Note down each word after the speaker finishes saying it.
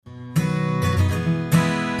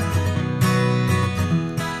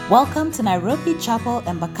Welcome to Nairobi Chapel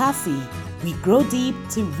Embakasi. We grow deep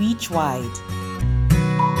to reach wide.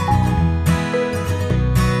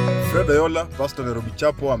 Fred Ayola, Pastor Nairobi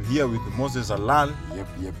Chapel. I'm here with Moses Alal.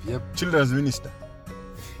 Yep. Children's minister.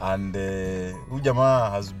 And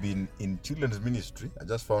Ujama has been in children's ministry, I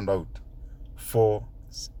just found out, for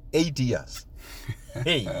 8 years.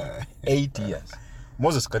 Hey, 8 years.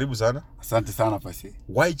 Moses, karibu sana. Asante sana pasi.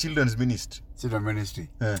 Why children's ministry? Children's ministry.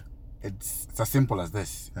 It's as simple as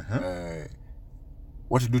this.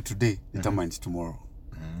 What you do today determines tomorrow.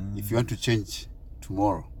 If you want to change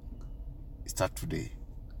tomorrow, start today.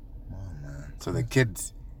 Oh, man. So the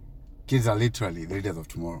kids are literally the leaders of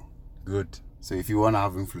tomorrow. Good. So if you want to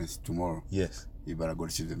have influence tomorrow, Yes. you better go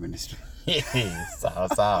to children's ministry.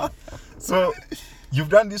 Sawa. So you've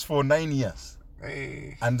done this for 9 years.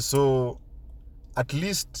 Hey. And so at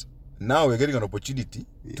least now we're getting an opportunity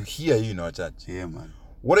to hear you in our church. Yeah, man.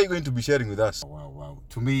 What are you going to be sharing with us? Wow.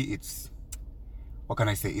 To me, it's, what can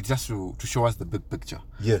I say? It's just to show us the big picture.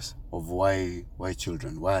 Yes. Of why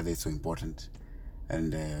children, why are they so important?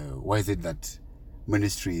 And why is it that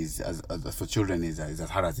ministry is, as for children is as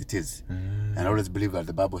hard as it is? And I always believe that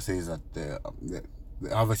the Bible says that the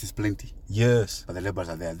harvest is plenty. Yes. But the labors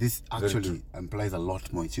are there. This actually implies a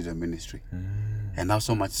lot more in children's ministry. And now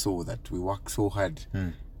so much so that we work so hard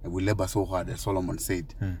and we labor so hard, as Solomon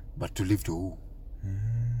said, but to live to who?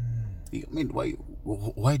 I mean,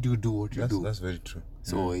 why do you do what you do? That's very true.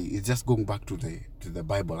 So it's just going back to the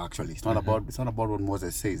Bible. Actually, it's not about what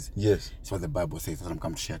Moses says. Yes. It's what the Bible says. That's what I'm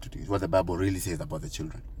coming to share today. It's what the Bible really says about the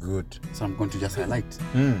children. Good. So I'm going to just highlight.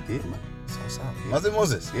 Yeah, man. Maze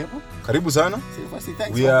Moses. Yeah, man. Karibu sana. Say firstly,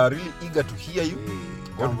 thanks. We are really eager to hear you.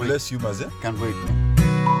 God bless you, Maze. Can't wait, man.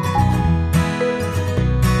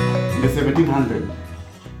 In the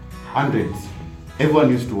 1700s, everyone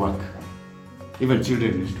used to work. Even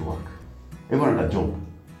children used to work. Everyone had a job.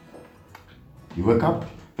 You wake up,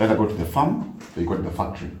 you either go to the farm or you go to the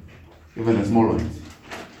factory. Even the small ones.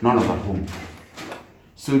 None was at home.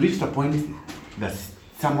 So it reached a point that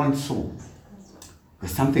someone saw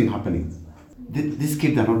there's something happening. These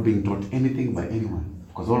kids are not being taught anything by anyone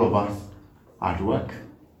because all of us are at work.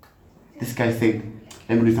 This guy said,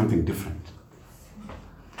 let me do something different.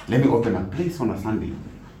 Let me open a place on a Sunday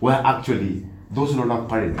where actually those who don't have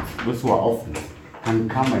parents, those who are orphans, can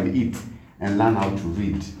come and eat and learn how to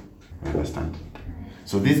read. You understand?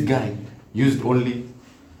 So this guy used only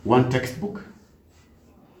one textbook,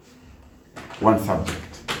 one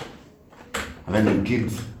subject, and then the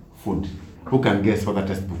kids food. Who can guess what the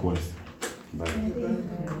textbook was?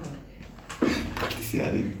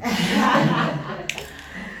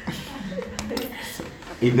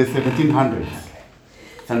 In the 1700s,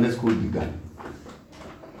 Sunday school began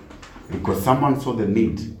because someone saw the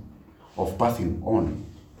need of passing on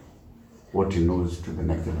what he knows to the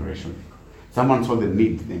next generation. Someone saw the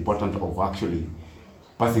need, the importance of actually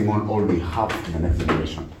passing on all we have to the next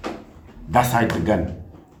generation. That's how it began.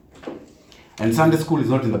 And Sunday school is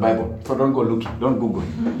not in the Bible, so don't go looking, don't Google,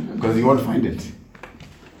 because you won't find it.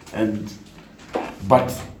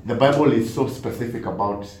 But the Bible is so specific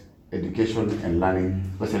about education and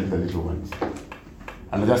learning, especially the little ones.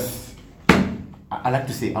 And I like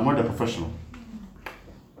to say, I'm not a professional.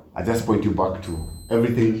 I just point you back to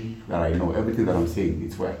everything that I know, everything that I'm saying.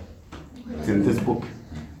 It's where? It's in this book.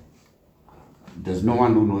 There's no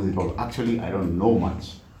one who knows it all. Actually, I don't know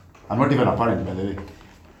much. I'm not even a parent, by the way.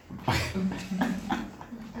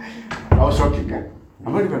 That was shocking, eh?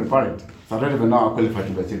 I'm not even a parent. So I don't even know how I qualify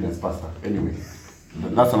to be a children's pastor. Anyway,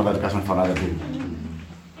 that's another discussion for another day.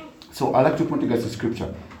 So I like to point you guys to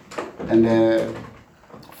scripture. And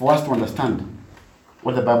for us to understand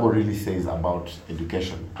what the Bible really says about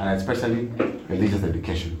education, and especially religious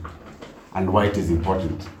education, and why it is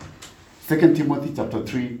important. 2 Timothy chapter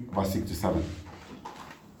 3, verse 6 to 7.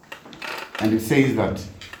 And it says that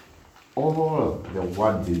all the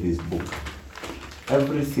words in this book,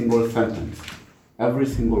 every single sentence, every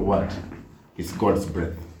single word is God's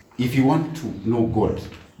breath. If you want to know God,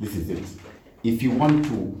 this is it. If you want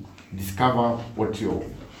to discover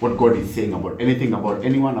what God is saying about anything, about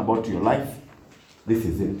anyone, about your life, this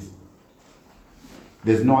is it.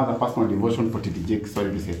 There's no other personal devotion for TD Jake.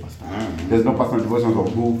 Sorry to say, Pastor. There's no personal devotion for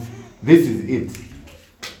who. This is it.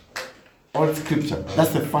 All scripture.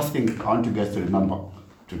 That's the first thing I want you guys to remember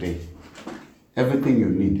today. Everything you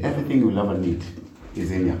need, everything you'll ever need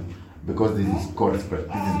is in here. Because this is God's breath.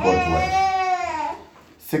 This is God's word.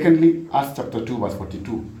 Secondly, Acts chapter 2, verse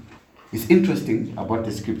 42. It's interesting about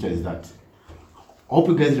the scripture is that I hope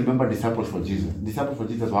you guys remember disciples for Jesus. Disciples for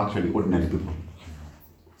Jesus were actually ordinary people.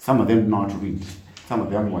 Some of them know how to read. Some of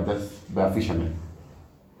them were just bare fishermen.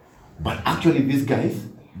 But actually these guys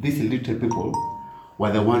these illiterate people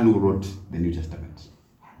were the one who wrote the New Testament.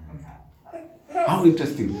 How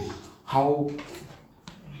interesting how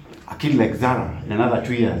a kid like Zara in another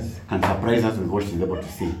 2 years can surprise us with what she's able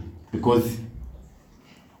to say because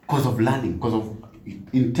of learning, because of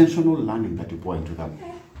intentional learning that you pour into them.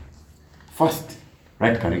 First,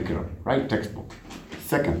 write curriculum, write textbook.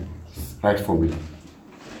 Second, write formula.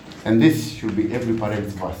 And this should be every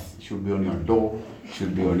parent's verse. It should be on your door,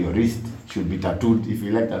 should be on your wrist, should be tattooed. If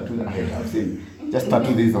you like tattooed, I've seen. Just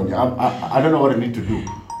tattoo this on your I don't know what I need to do.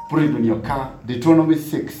 Put it on your car. Deuteronomy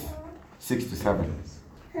 6:6-7.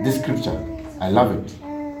 This scripture, I love it.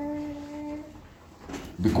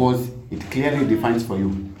 Because it clearly defines for you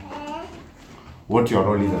what your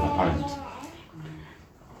role is as a parent.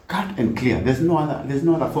 Cut and clear. There's no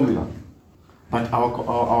other formula. But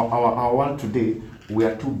our world today, we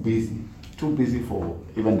are too busy for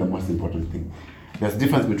even the most important thing. There's a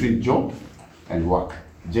difference between job and work.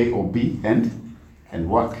 J-O-B and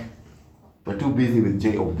work. We're too busy with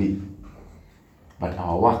J-O-B. But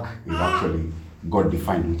our work is actually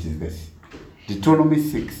God-defined, which is this. Deuteronomy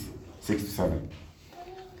 6:6-7.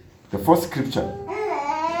 The first scripture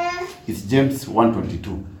is James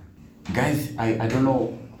 1:22. Guys, I don't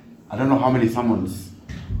know how many sermons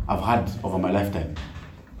I've had over my lifetime.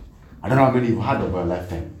 I don't know how many you've had over a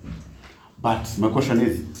lifetime. But my question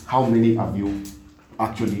is, how many have you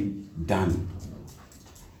actually done?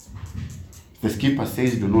 The skipper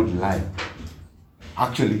says, do not lie.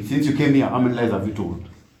 Actually, since you came here, how many lies have you told?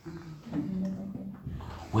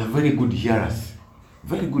 We're very good hearers.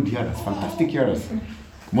 Very good hearers, fantastic hearers.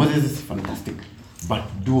 Moses is fantastic.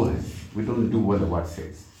 But doers, we don't do what the word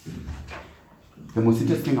says. The most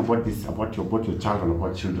interesting about this, about your child and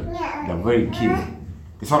about children, they're very keen.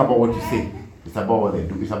 It's not about what you say, it's about what they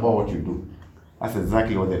do, it's about what you do. That's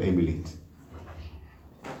exactly what they emulate.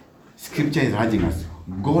 Scripture is urging us,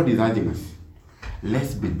 God is urging us,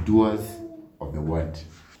 let's be doers of the word.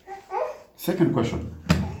 Second question,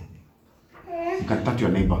 you can touch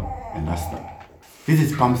your neighbor and ask them. This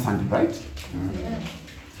is Palm Sunday, right?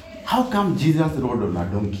 How come Jesus rode on a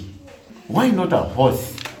donkey? Why not a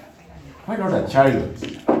horse? Why not a chariot?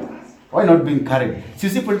 Why not being carried? So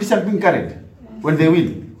you see politicians being carried when they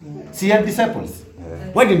win. See your disciples.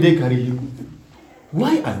 Why did they carry you?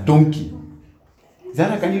 Why a donkey?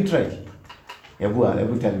 Zara, can you try?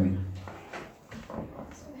 Ebu tell me.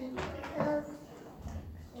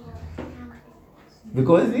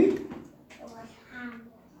 Because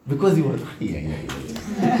he was yeah.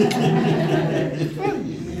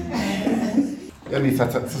 That is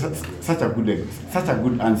such a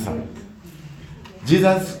good answer.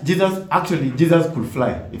 Jesus could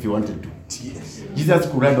fly if he wanted to. Yes. Jesus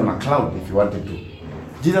could ride on a cloud if he wanted to.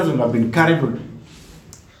 Jesus would have been carried on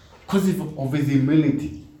because of his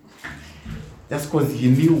humility. Just because he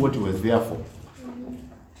knew what he was there for.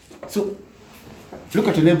 So look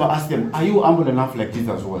at your neighbor, ask them, are you humble enough like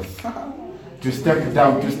Jesus was? To step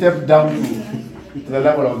down to the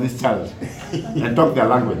level of this child and talk their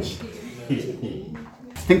language.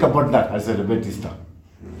 Think about that as a celebrate Easter.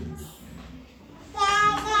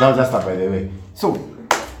 That was just by the way. So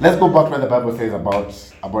let's go back to what the Bible says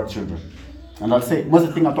about children. And I'll say most of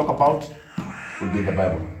the thing I'll talk about will be in the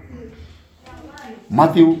Bible.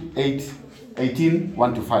 Matthew 18,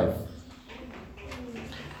 1-5.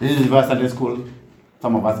 This is where Sunday school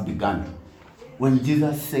some of us began. When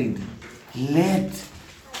Jesus said, let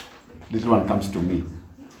this one comes to me.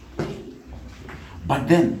 But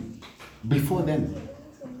then, before then,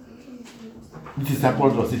 the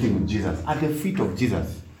disciples were sitting with Jesus, at the feet of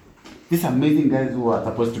Jesus. These amazing guys who are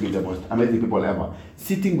supposed to be the most amazing people ever,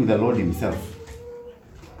 sitting with the Lord himself.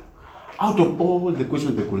 Out of all the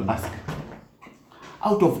questions they could ask,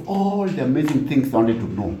 out of all the amazing things they wanted to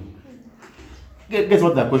know, guess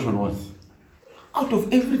what the question was? Out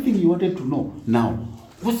of everything you wanted to know, now,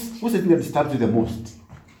 what's the thing that disturbs you the most?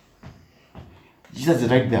 Jesus is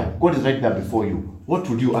right there. God is right there before you. What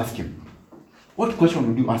would you ask him? What question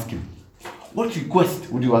would you ask him? What request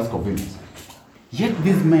would you ask of him? Yet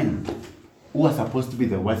these men, who are supposed to be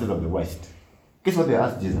the wisest of the wise, guess what they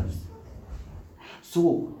asked Jesus?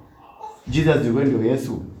 So, Jesus, you went to Jesus.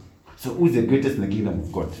 So, who is the greatest in the kingdom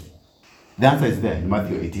of God? The answer is there in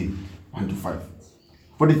Matthew 18, 1-5.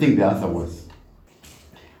 What do you think the answer was?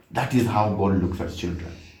 That is how God looks at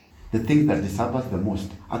children. The things that disturb us the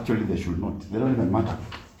most, actually they should not. They don't even matter.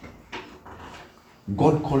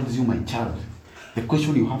 God calls you my child. The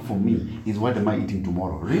question you have for me is, what am I eating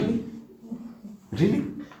tomorrow? Really? Really?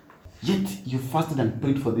 Yet you fasted and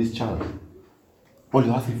prayed for this child. All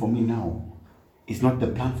you're asking for me now is not the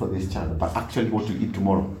plan for this child, but actually what to eat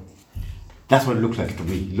tomorrow. That's what it looks like to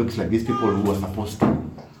me. It looks like these people who are supposed to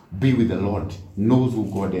be with the Lord, knows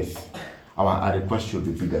who God is, our request should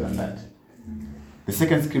be bigger than that. The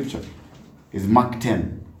second scripture is Mark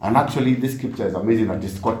 10. And actually, this scripture is amazing that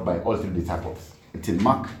it's quoted by all three disciples. It's in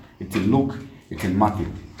Mark, it's in Luke, it's in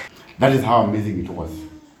Matthew. That is how amazing it was,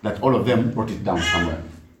 that all of them wrote it down somewhere.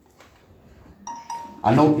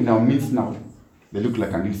 I know in our midst now, they look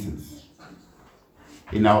like a nuisance.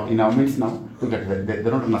 In our midst now, look like they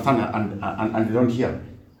don't understand and they don't hear.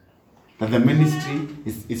 That the ministry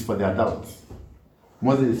is for the adults.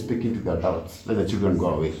 Moses is speaking to the adults. Let the children go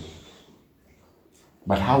away.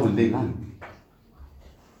 But how will they learn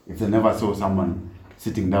if they never saw someone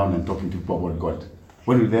sitting down and talking to people about God?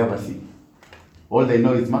 When will they ever see? All they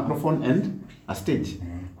know is microphone and a stage.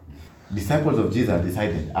 Disciples of Jesus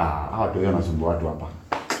decided, hawa tu wanasumbua watu hapa.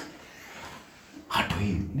 Hatu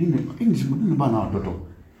hii, nini bana watoto?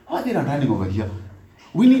 How they are running over here?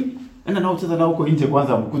 Willy, enda nao cheza nao huko nje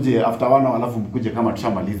kwanza mkuje after 1 hour alafu mkuje kama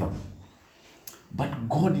tushamaliza. But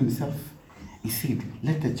God himself, he said,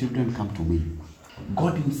 let the children come to me.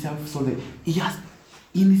 God himself saw that he has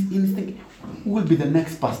in his thinking, who will be the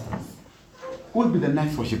next pastors? Who will be the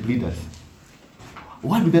next worship leaders?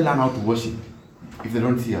 Why do they learn how to worship if they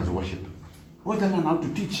don't see us worship? Why do they learn how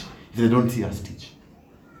to teach if they don't see us teach?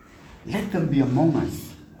 Let them be among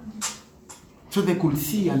us. So they could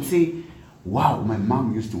see and say, wow, my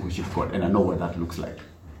mom used to worship God and I know what that looks like.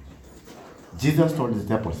 Jesus told his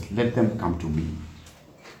disciples, let them come to me.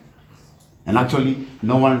 And actually,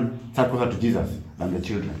 no one sat closer to Jesus than the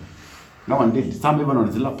children. No one did. Some even on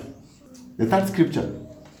his lap. The third scripture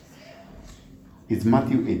is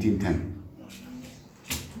Matthew 18:10.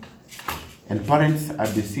 And parents,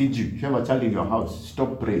 I beseech you, if you have a child in your house,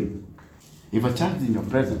 stop praying. If a child is in your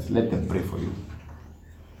presence, let them pray for you.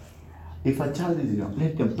 If a child is in your,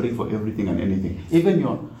 let them pray for everything and anything. Even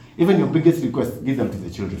your biggest request, give them to the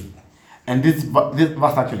children. And this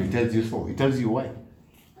verse actually tells you so. It tells you why.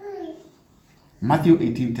 Matthew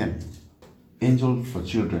 18:10. Angels for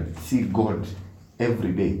children see God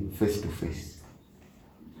every day, face to face.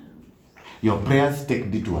 Your prayers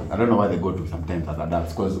take detours. I don't know why they go to sometimes as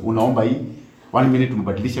adults. Because unaomba hii, 1 minute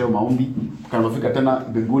umebadilisha hiyo maombi, kanafika tena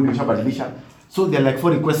mbinguni ushabadilisha. So there are like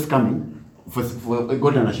 4 requests coming for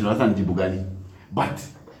God anashindwa sana jibu gani. But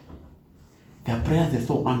their prayers are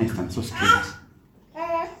so honest and so straight.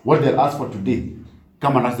 What they'll ask for today,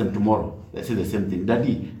 come and ask them tomorrow. They say the same thing.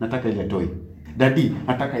 Daddy, nataka ile toy. Daddy,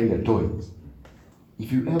 nataka ile toy.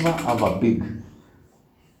 If you ever have a big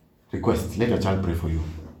request, let your child pray for you.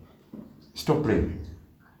 Stop praying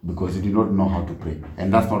because you do not know how to pray.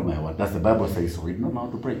 And that's not my word. That's the Bible says so. You do not know how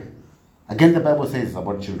to pray. Again, the Bible says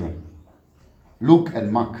about children. Luke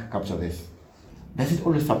and Mark capture this. Does it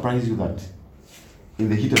always surprise you that in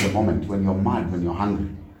the heat of the moment, when you're mad, when you're hungry,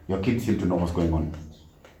 your kids seem to know what's going on?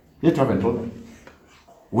 Yet you haven't told them.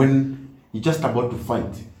 When you're just about to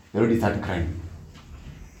fight, they already start crying.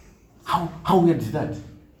 How weird is that?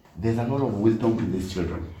 There's a lot of wisdom in these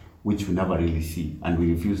children, which we never really see, and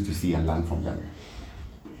we refuse to see and learn from them.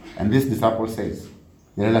 And this disciple says,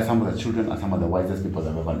 some of the children are some of the wisest people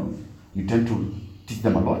I've ever known. You tend to teach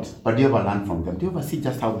them a lot, but do you ever learn from them? Do you ever see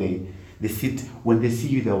just how they sit, when they see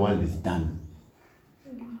you, the world is done?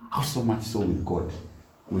 How so much so with God,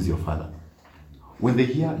 who is your Father? When they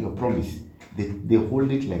hear your promise, they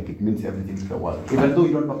hold it like it means everything to the world. Even though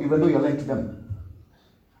you don't know, even though you're lying to them.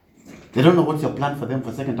 They don't know what's your plan for them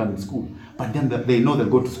for second time in school. But then they know they'll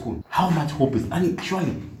go to school. How much hope is, I mean,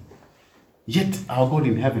 surely. Yet our God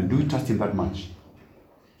in heaven, do we trust him that much?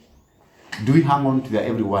 Do we hang on to their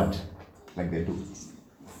every word like they do?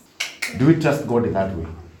 Do we trust God in that way?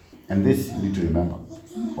 And this you need to remember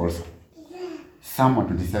also. Psalm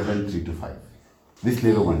 127, 3-5. These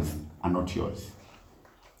little ones are not yours.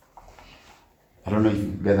 I don't know if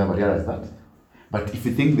you guys ever realized that. But if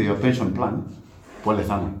you think they're your pension plan, pole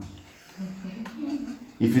sana.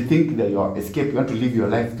 If you think that your escape, you want to live your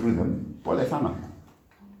life through them, pole sana.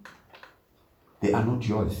 They are not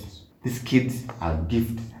yours. These kids are a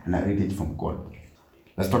gift and a heritage from God.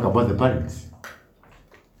 Let's talk about the parents.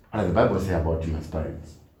 What does the Bible say about you as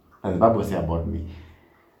parents? What does the Bible say about me?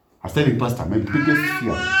 I was telling Pastor, my biggest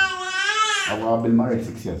fear, I've been married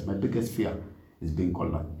 6 years, my biggest fear is being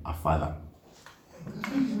called a father.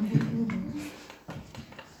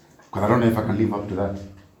 Because I don't know if I can live up to that.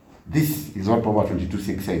 This is what Proverbs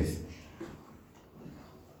 22:6 says.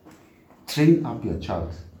 Train up your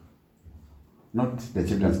child. Not the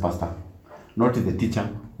children's pastor. Not the teacher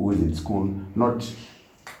who is in school. Not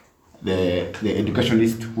the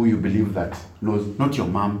educationist who you believe that knows. Not your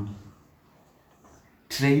mom.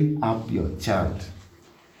 Train up your child.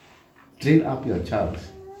 Train up your child.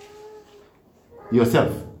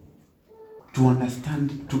 Yourself. To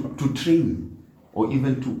understand, to train, or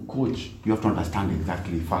even to coach, you have to understand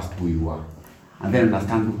exactly first who you are, and then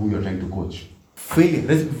understand who you're trying to coach.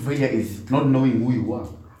 Failure is not knowing who you are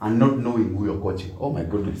and not knowing who you're coaching. Oh my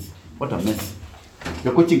goodness, what a mess.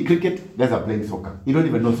 You're coaching cricket, guys are playing soccer. You don't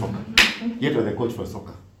even know soccer, yet you're the coach for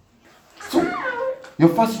soccer. So, your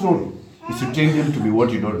first role is to train them to be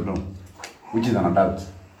what you don't know, which is an adult.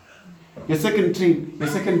 Your second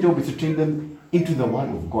job is to train them into the Word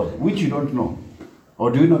of God, which you don't know. Or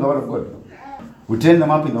do you know the Word of God? We train them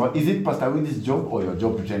up in the Word. Is it Pastor Winnie's job or your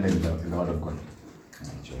job to train them in the Word of God?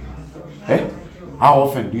 Eh? How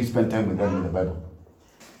often do you spend time with them in the Bible?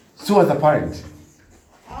 So as a parent,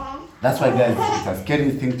 that's why guys, it's a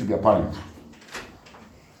scary thing to be a parent.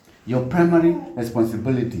 Your primary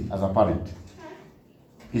responsibility as a parent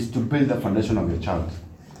is to build the foundation of your child.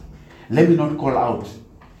 Let me not call out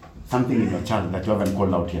something in your child that you haven't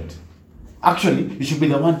called out yet. Actually, you should be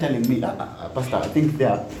the one telling me, Pastor, I think they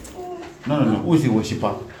are... No, who is the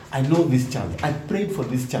worshiper? I know this child. I prayed for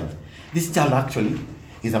this child. This child actually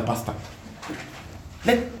is a pastor.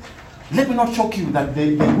 Let me not shock you that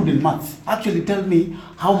they're good in maths. Actually, tell me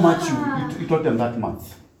how much you taught them that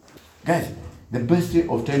maths. Guys, the best way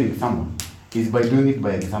of training someone is by doing it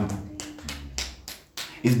by example.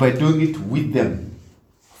 Is by doing it with them,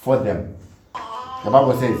 for them. The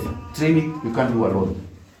Bible says, training you can't do alone.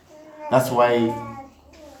 That's why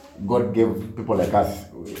God gave people like us,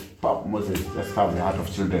 Pop Moses, just have the heart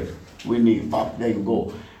of children. We need, Pop, there you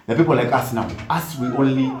go. The people like us now,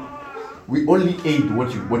 we only aid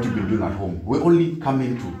what you've been doing at home. We only come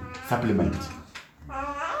in to supplement.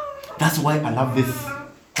 That's why I love this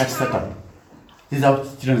church setup. This is how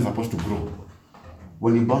children are supposed to grow.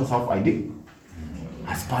 When you bounce off idea,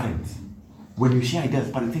 as parents, when you share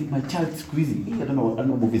ideas, parents think my child's crazy. I don't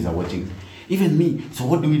know movies are watching. Even me. So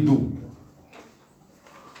what do?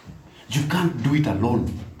 You can't do it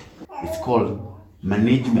alone. It's called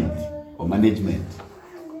management or management.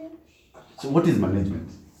 So what is management?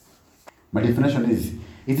 My definition is,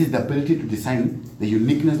 it is the ability to design the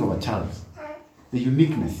uniqueness of a child. The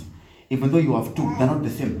uniqueness. Even though you have two, they're not the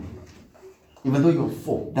same. Even though you have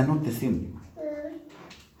four, they're not the same.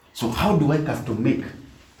 So how do I custom make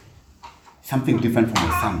something different for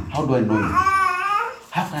my son? How do I know it?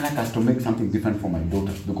 How can I custom make something different for my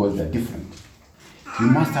daughters? Because they're different. You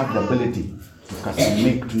must have the ability to custom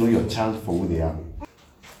make, to know your child for who they are.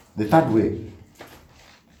 The third way,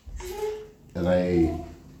 as I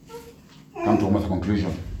come to almost a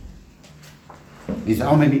conclusion, is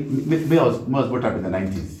how many, me I was brought up in the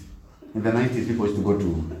 90s. In the 90s, people used to go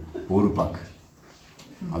to Uhuru Park.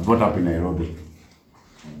 I was brought up in Nairobi.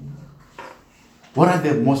 What are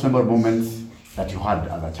the most memorable moments that you had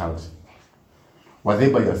as a child? Were they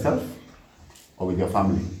by yourself or with your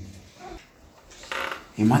family?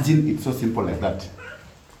 Imagine it's so simple like that.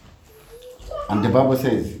 And the Bible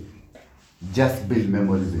says, just build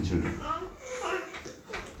memories with children.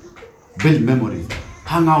 Build memories.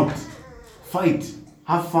 Hang out. Fight.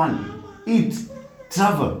 Have fun. Eat.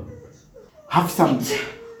 Travel. Have some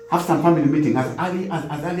family meeting as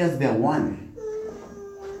early as they're one.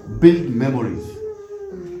 Build memories.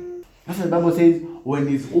 That's what the Bible says,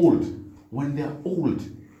 when they're old,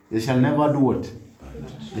 they shall never do what?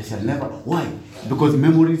 They shall never. Why? Because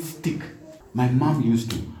memories stick. My mom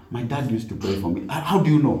used to. My dad used to pray for me. How do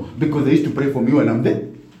you know? Because they used to pray for me when I'm there.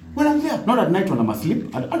 When I'm there. Not at night when I'm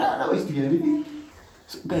asleep. I never used to hear anything.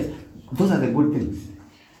 So guys, those are the good things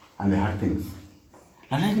and the hard things.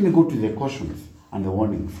 And let me go to the cautions and the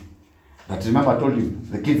warnings. That remember I told you,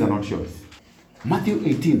 the kids are not yours. Matthew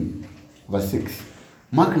 18, verse 6.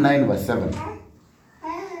 Mark 9, verse 7.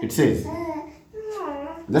 It says,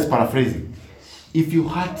 just paraphrasing, if you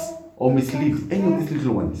hurt or mislead any of these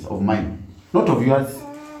little ones of mine, not of yours,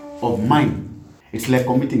 of mine, it's like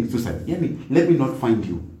committing suicide. Let me not find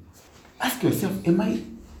you. Ask yourself, am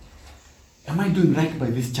I doing right by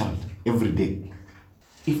this child every day?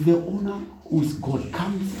 If the owner, who is God,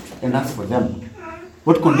 comes and asks for them,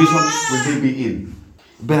 what condition will they be in?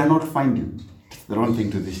 It better not find you the wrong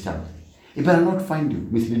thing to this child. It better not find you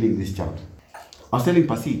misleading this child. I was telling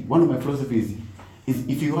Pasi, one of my philosophies is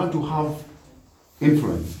if you want to have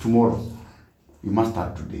influence tomorrow, you must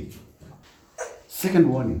start today. Second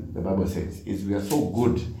warning, the Bible says, is we are so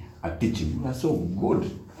good at teaching. We are so good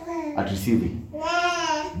at receiving.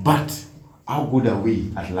 But how good are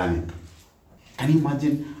we at learning? Can you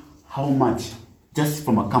imagine how much, just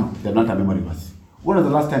from a camp, they're not a memory verse? When was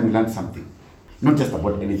the last time you learned something? Not just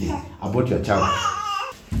about anything, about your child.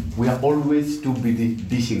 We are always too busy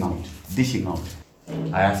dishing out.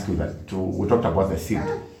 I asked you that, we talked about the seed.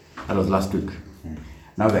 That was last week.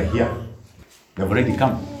 Now they're here. They've already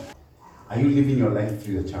come. Are you living your life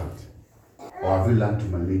through your child? Or have you learned to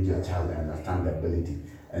manage your child and understand their ability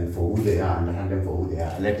and for who they are, understand them for who they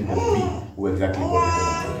are, letting them be who exactly God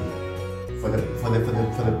has them to be?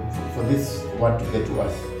 For this word to get to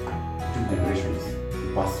us, 2 generations,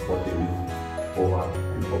 you pass what they knew over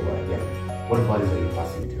and over again. What values are you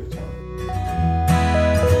passing to your child?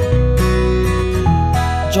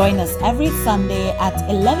 Join us every Sunday at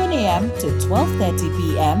 11 a.m. to 12:30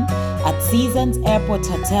 p.m. at Seasons Airport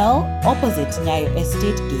Hotel, opposite Nyayo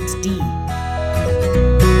Estate Gate D.